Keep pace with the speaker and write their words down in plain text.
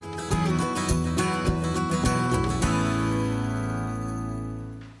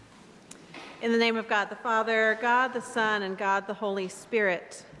In the name of God the Father, God the Son, and God the Holy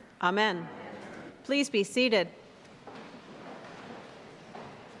Spirit. Amen. Please be seated.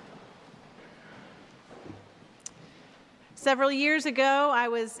 Several years ago, I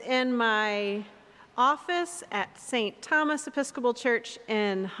was in my office at St. Thomas Episcopal Church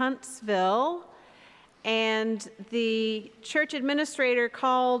in Huntsville, and the church administrator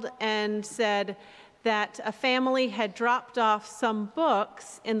called and said that a family had dropped off some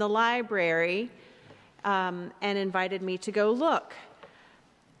books in the library and invited me to go look.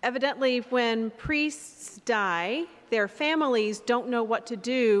 Evidently, when priests die, their families don't know what to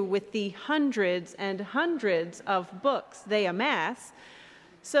do with the hundreds and hundreds of books they amass.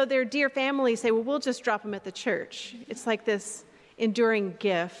 So their dear families say, well, we'll just drop them at the church. It's like this enduring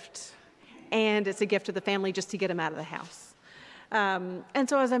gift, and it's a gift to the family just to get them out of the house. And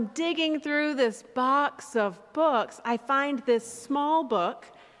so as I'm digging through this box of books, I find this small book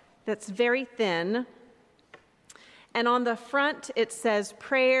that's very thin. And on the front, it says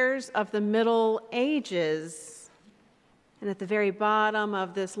Prayers of the Middle Ages. And at the very bottom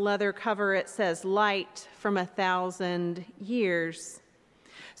of this leather cover, it says Light from 1,000 Years.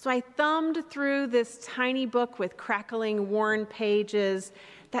 So I thumbed through this tiny book with crackling, worn pages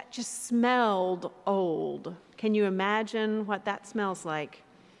that just smelled old. Can you imagine what that smells like?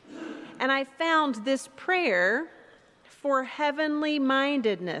 And I found this prayer for heavenly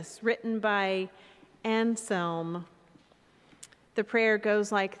mindedness written by Anselm. The prayer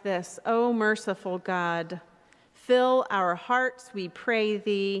goes like this: O merciful God, fill our hearts, we pray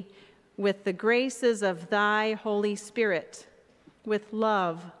thee, with the graces of thy Holy Spirit, with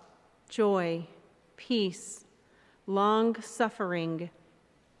love, joy, peace, long-suffering,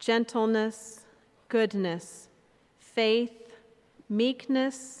 gentleness, goodness, faith,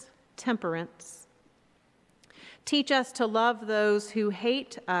 meekness, temperance. Teach us to love those who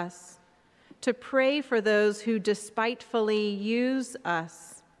hate us, to pray for those who despitefully use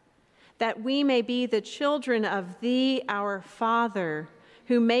us, that we may be the children of thee, our Father,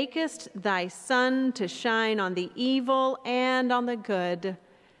 who makest thy sun to shine on the evil and on the good,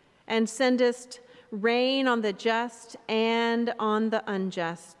 and sendest rain on the just and on the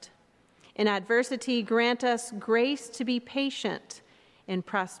unjust. In adversity, grant us grace to be patient. In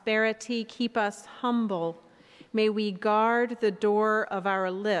prosperity, keep us humble. May we guard the door of our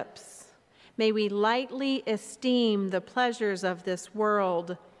lips. May we lightly esteem the pleasures of this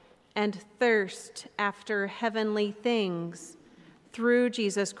world and thirst after heavenly things. Through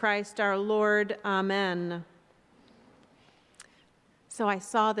Jesus Christ our Lord. Amen. So I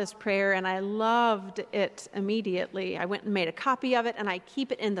saw this prayer and I loved it immediately. I went and made a copy of it, and I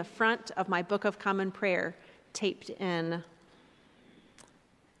keep it in the front of my Book of Common Prayer, taped in.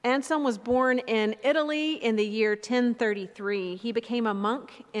 Anselm was born in Italy in the year 1033. He became a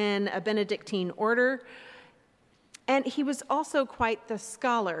monk in a Benedictine order, and he was also quite the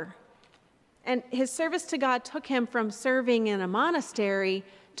scholar. And his service to God took him from serving in a monastery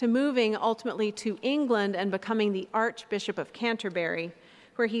to moving ultimately to England and becoming the Archbishop of Canterbury,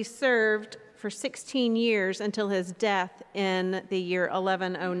 where he served for 16 years until his death in the year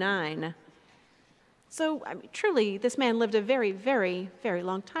 1109. So, truly, this man lived a very, very, very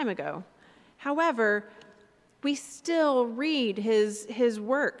long time ago. However, we still read his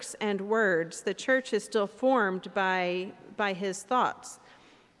works and words. The church is still formed by his thoughts.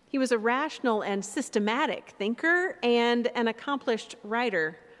 He was a rational and systematic thinker and an accomplished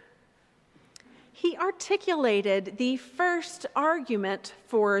writer. He articulated the first argument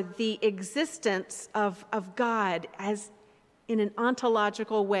for the existence of God as in an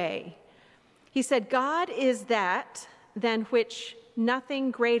ontological way. He said, God is that than which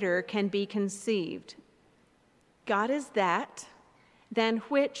nothing greater can be conceived. God is that than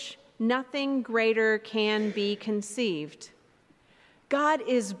which nothing greater can be conceived. God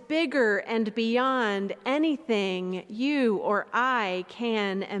is bigger and beyond anything you or I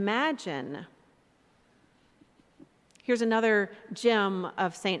can imagine. Here's another gem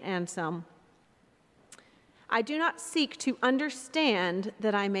of St. Anselm. I do not seek to understand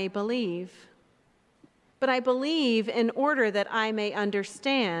that I may believe, but I believe in order that I may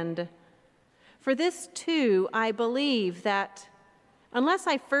understand. For this too I believe, that unless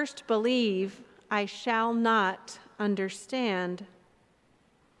I first believe, I shall not understand.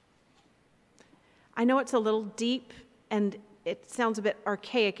 I know it's a little deep and it sounds a bit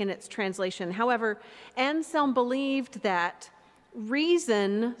archaic in its translation. However, Anselm believed that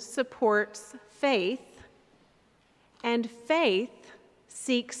reason supports faith and faith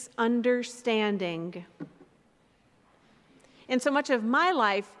seeks understanding. In so much of my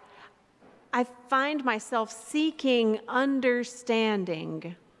life, I find myself seeking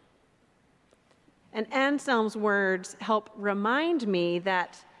understanding. And Anselm's words help remind me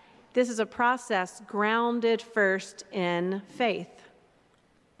that this is a process grounded first in faith.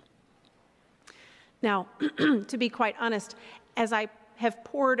 Now, to be quite honest, as I have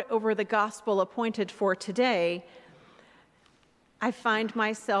pored over the gospel appointed for today, I find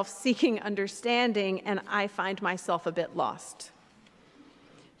myself seeking understanding, and I find myself a bit lost.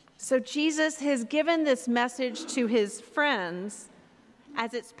 So Jesus has given this message to his friends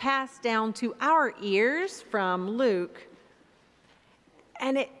as it's passed down to our ears from Luke,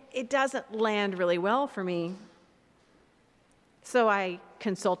 and it doesn't land really well for me. So I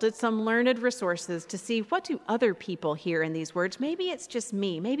consulted some learned resources to see, what do other people hear in these words? Maybe it's just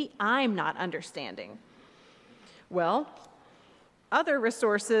me. Maybe I'm not understanding. Well, other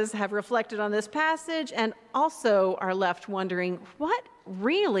resources have reflected on this passage and also are left wondering, what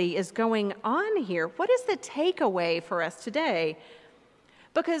really is going on here? What is the takeaway for us today?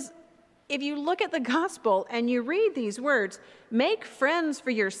 Because if you look at the gospel and you read these words, make friends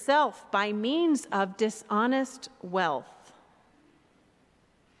for yourself by means of dishonest wealth.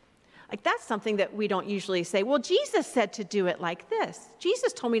 Like, that's something that we don't usually say. Well, Jesus said to do it like this.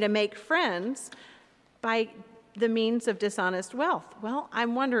 Jesus told me to make friends by the means of dishonest wealth. Well,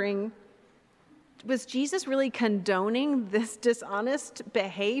 I'm wondering, was Jesus really condoning this dishonest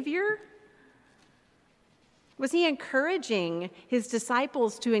behavior? Was he encouraging his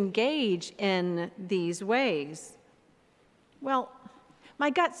disciples to engage in these ways? Well, my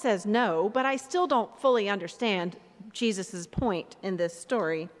gut says no, but I still don't fully understand Jesus' point in this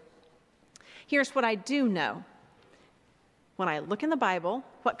story. Here's what I do know. When I look in the Bible,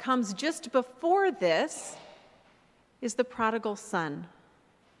 what comes just before this is the prodigal son.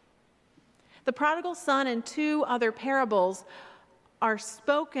 The prodigal son and two other parables are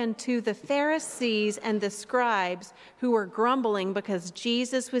spoken to the Pharisees and the scribes who were grumbling because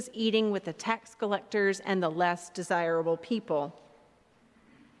Jesus was eating with the tax collectors and the less desirable people.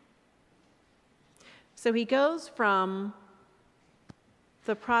 So he goes from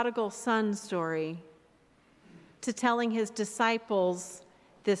the prodigal son story to telling his disciples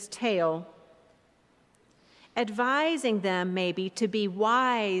this tale, advising them maybe to be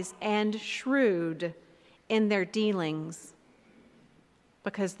wise and shrewd in their dealings,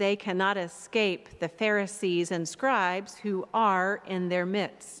 because they cannot escape the Pharisees and scribes who are in their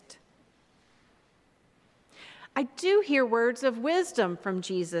midst. I do hear words of wisdom from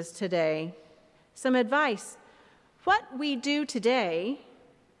Jesus today, some advice. What we do today,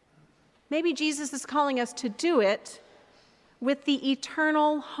 maybe Jesus is calling us to do it with the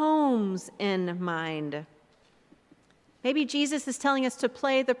eternal homes in mind. Maybe Jesus is telling us to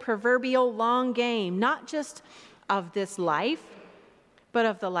play the proverbial long game, not just of this life, but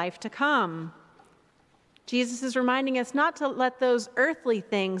of the life to come. Jesus is reminding us not to let those earthly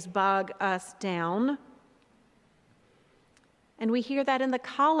things bog us down. And we hear that in the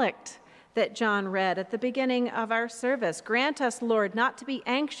collect that John read at the beginning of our service. Grant us, Lord, not to be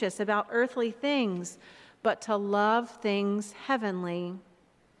anxious about earthly things, but to love things heavenly.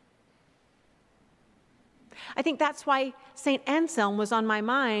 I think that's why St. Anselm was on my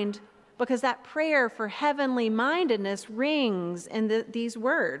mind, because that prayer for heavenly mindedness rings in these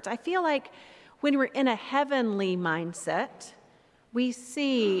words. I feel like when we're in a heavenly mindset, we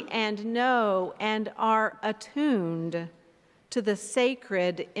see and know and are attuned to the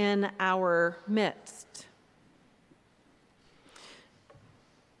sacred in our midst.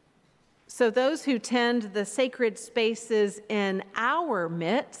 So those who tend the sacred spaces in our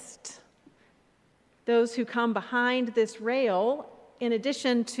midst, those who come behind this rail, in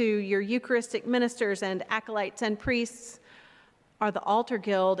addition to your Eucharistic ministers and acolytes and priests, are the Altar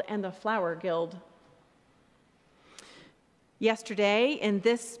Guild and the Flower Guild. Yesterday, in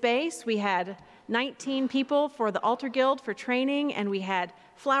this space, we had 19 people for the Altar Guild for training, and we had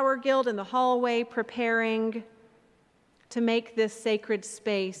Flower Guild in the hallway preparing to make this sacred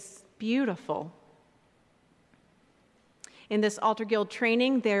space beautiful. In this Altar Guild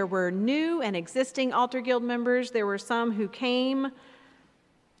training, there were new and existing Altar Guild members. There were some who came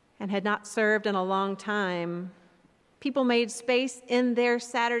and had not served in a long time. People made space in their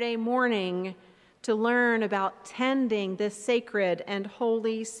Saturday morning to learn about tending this sacred and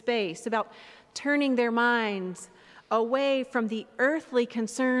holy space, about turning their minds away from the earthly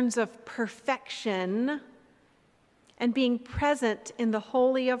concerns of perfection and being present in the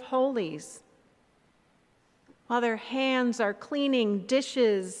Holy of Holies. While their hands are cleaning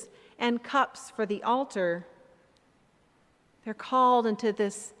dishes and cups for the altar, they're called into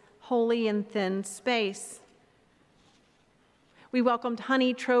this holy and thin space. We welcomed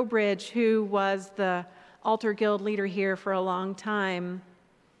Honey Trowbridge, who was the Altar Guild leader here for a long time.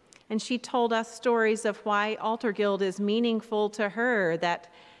 And she told us stories of why Altar Guild is meaningful to her,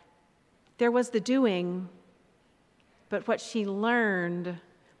 that there was the doing, but what she learned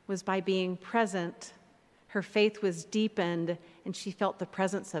was by being present. Her faith was deepened, and she felt the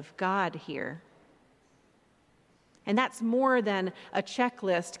presence of God here. And that's more than a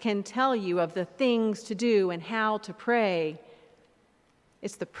checklist can tell you of the things to do and how to pray.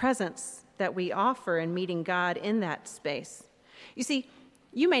 It's the presence that we offer in meeting God in that space. You see,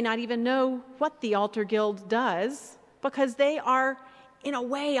 you may not even know what the Altar Guild does because they are, in a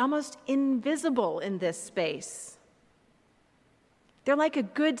way, almost invisible in this space. They're like a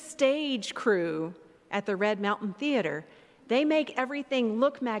good stage crew at the Red Mountain Theater. They make everything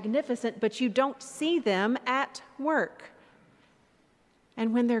look magnificent, but you don't see them at work.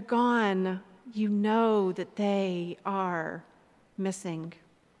 And when they're gone, you know that they are missing.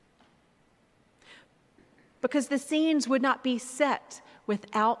 Because the scenes would not be set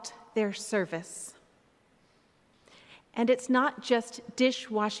without their service. And it's not just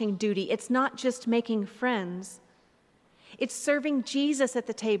dishwashing duty. It's not just making friends. It's serving Jesus at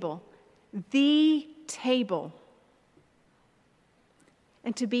the table, the table.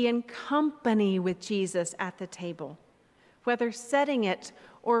 And to be in company with Jesus at the table, whether setting it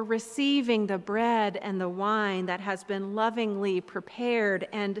or receiving the bread and the wine that has been lovingly prepared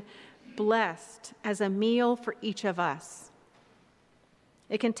and blessed as a meal for each of us.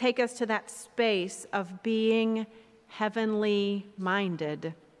 It can take us to that space of being heavenly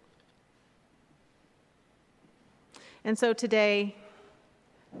minded. And so today,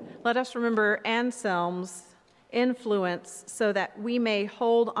 let us remember Anselm's influence so that we may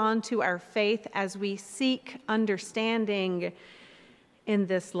hold on to our faith as we seek understanding in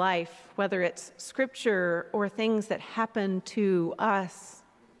this life, whether it's scripture or things that happen to us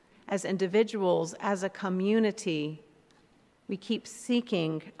as individuals, as a community. We keep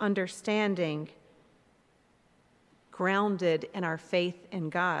seeking understanding, grounded in our faith in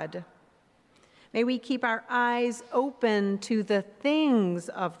God. May we keep our eyes open to the things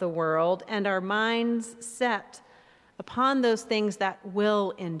of the world and our minds set upon those things that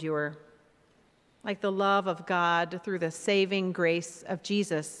will endure, like the love of God through the saving grace of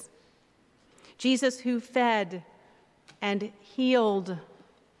Jesus. Jesus who fed and healed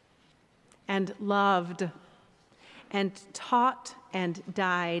and loved and taught and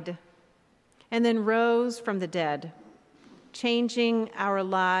died, and then rose from the dead, changing our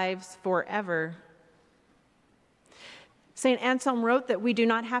lives forever. St. Anselm wrote that we do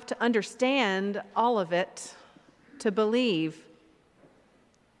not have to understand all of it to believe.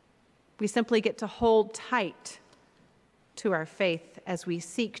 We simply get to hold tight to our faith as we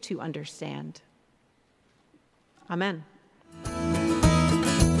seek to understand. Amen.